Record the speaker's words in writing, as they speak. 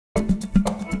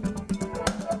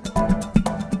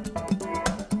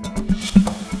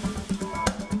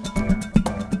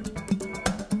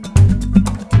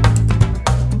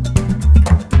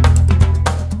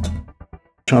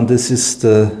John, this is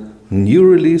the new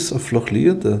release of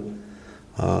Lochlea, the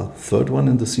third one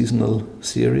in the seasonal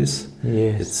series.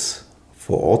 Yes. It's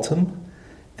for autumn,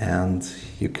 and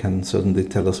you can certainly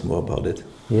tell us more about it.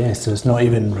 Yes, so it's not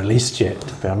even released yet,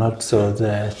 Bernard. So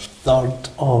the 3rd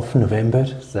of November,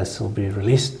 this will be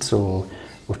released, so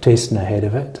we're tasting ahead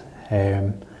of it.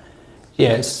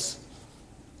 It's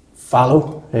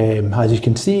fallow. As you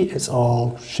can see, it's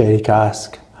all sherry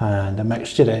cask and a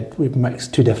mixture. We've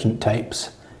mixed 2 different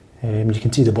types. You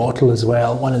can see the bottle as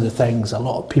well. One of the things a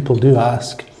lot of people do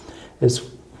ask is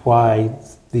why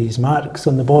these marks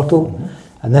on the bottle,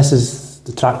 and this is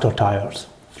the tractor tyres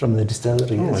from the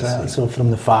distillery as well, so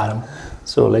from the farm.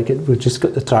 So we've just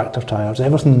got the tractor tyres.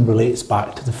 Everything relates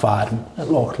back to the farm at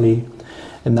Lochlea,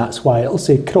 and that's why it'll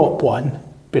say crop 1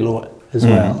 below it as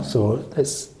well. So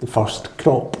it's the first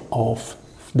crop of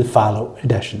the Fallow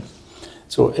Edition.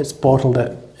 So it's bottled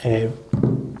at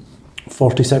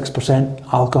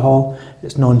 46% alcohol,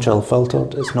 it's non-chill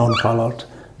filtered, it's non-coloured,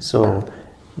 so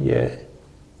yeah,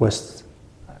 with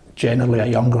generally a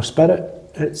younger spirit,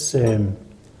 it's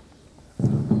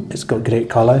got great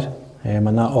colour, and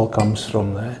that all comes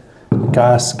from the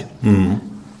cask.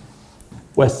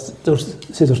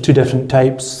 There's 2 different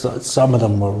types. Some of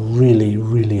them were really,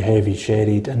 really heavy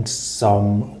sherried, and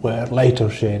some were lighter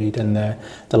sherried, and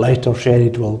the lighter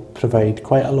sherried will provide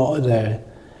quite a lot of the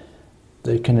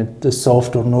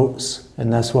softer notes in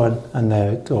this one, and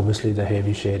obviously the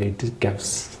heavy sherry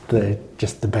gives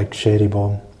just the big sherry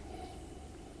bomb.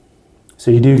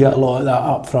 So you do get a lot of that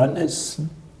up front. It's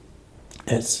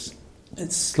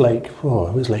like, it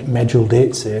was like medjool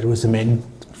dates there was the main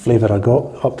flavour I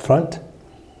got up front.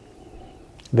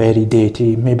 Very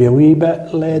datey, maybe a wee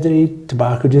bit leathery,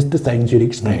 tobacco, just the things you'd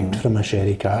expect from a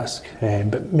sherry cask,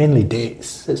 but mainly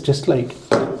dates. It's just like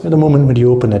the moment when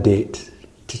you open a date,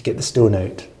 to get the stone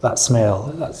out, that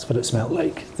smell, that's what it smelled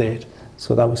like there.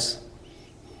 So that was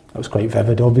quite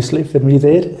vivid, obviously, for me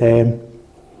there.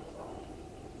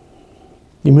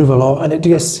 You move along, and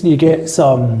you get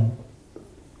some,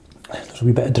 there's a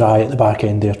wee bit of dry at the back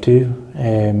end there too,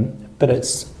 but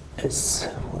it's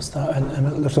what's that,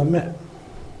 and there's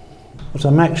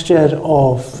a mixture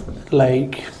of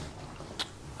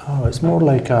it's more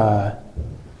like a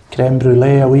creme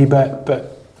brulee a wee bit,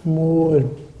 but more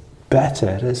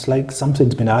bitter. It's like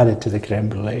something's been added to the creme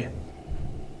brulee.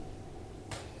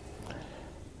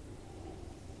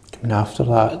 Coming after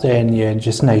that, then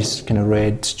just nice kind of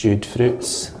red stewed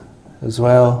fruits as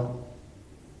well.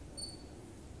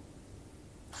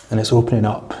 And it's opening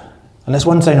up. And that's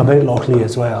one thing about Lochlea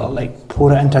as well,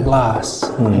 pour it into a glass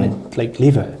and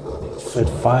leave it for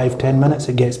 5-10 minutes,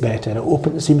 it gets better.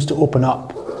 It seems to open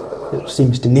up. It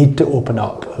seems to need to open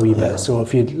up a wee bit. So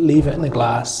if you leave it in the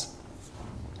glass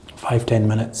 5-10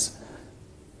 minutes,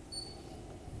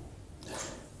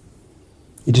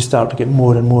 you just start to get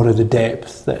more and more of the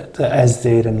depth that is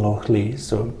there in Lochlea.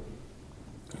 So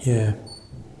yeah,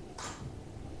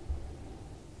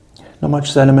 not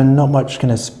much cinnamon, not much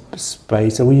kind of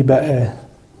spice, a wee bit of,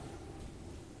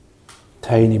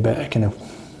 tiny bit of kind of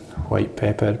white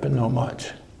pepper, but not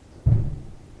much.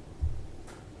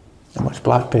 Not much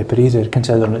black pepper either,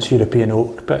 considering it's European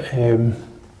oak, but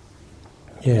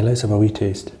let's have a wee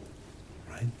taste.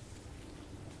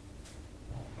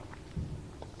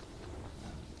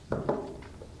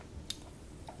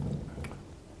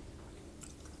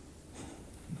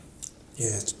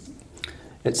 Yeah,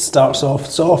 it starts off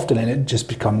soft and then it just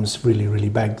becomes really, really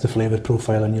big, the flavour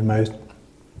profile in your mouth.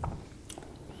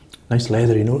 Nice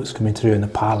leathery notes coming through in the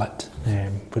palate,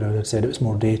 but as I said, it was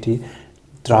more datey,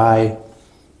 dry.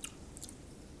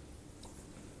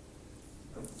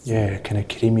 Yeah, kind of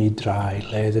creamy, dry,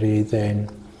 leathery, then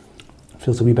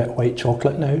feels a wee bit white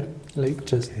chocolate now,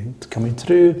 just coming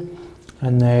through,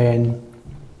 and then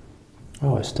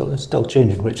it's still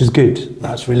changing, which is good.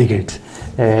 That's really good.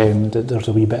 There's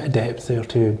a wee bit of depth there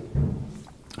too,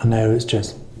 and now it's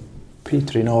just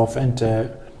petering off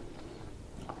into,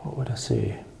 what would I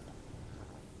say?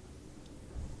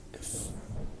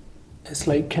 It's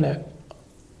kind of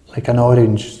like an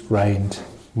orange rind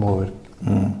more.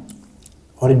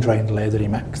 Orange rind leathery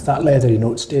mix. That leathery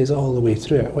note stays all the way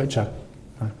through it, which I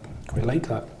quite like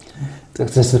that.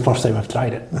 This is the first time I've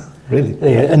tried it. Really?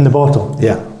 Yeah, in the bottle.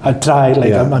 Yeah. I've tried,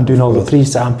 I'm doing all the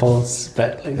pre-samples,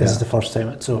 but this is the first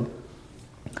time. So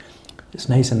it's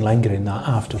nice and lingering, that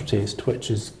aftertaste, which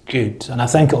is good. And I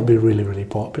think it'll be really, really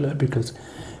popular because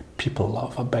people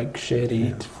love a big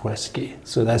sherried whiskey.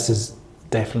 So this is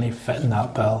definitely fitting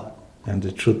that bill. And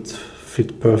it should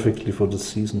fit perfectly for the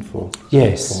season for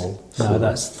yes. fall. No,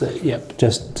 that's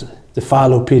just the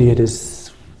fallow period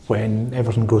is when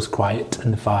everything goes quiet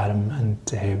in the farm and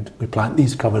we plant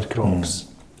these covered crops.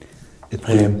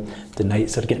 The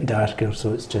nights are getting darker,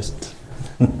 so it's just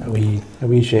a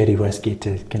wee sherry whisky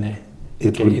to kind of.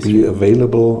 It will be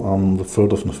available on the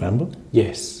 3rd of November.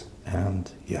 Yes.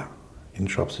 And yeah, in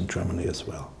shops in Germany as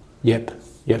well. Yep.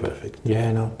 Perfect.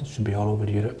 Yeah, no, it should be all over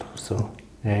Europe. So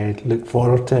look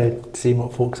forward to seeing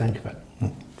what folks think of it.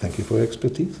 Thank you for your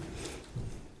expertise.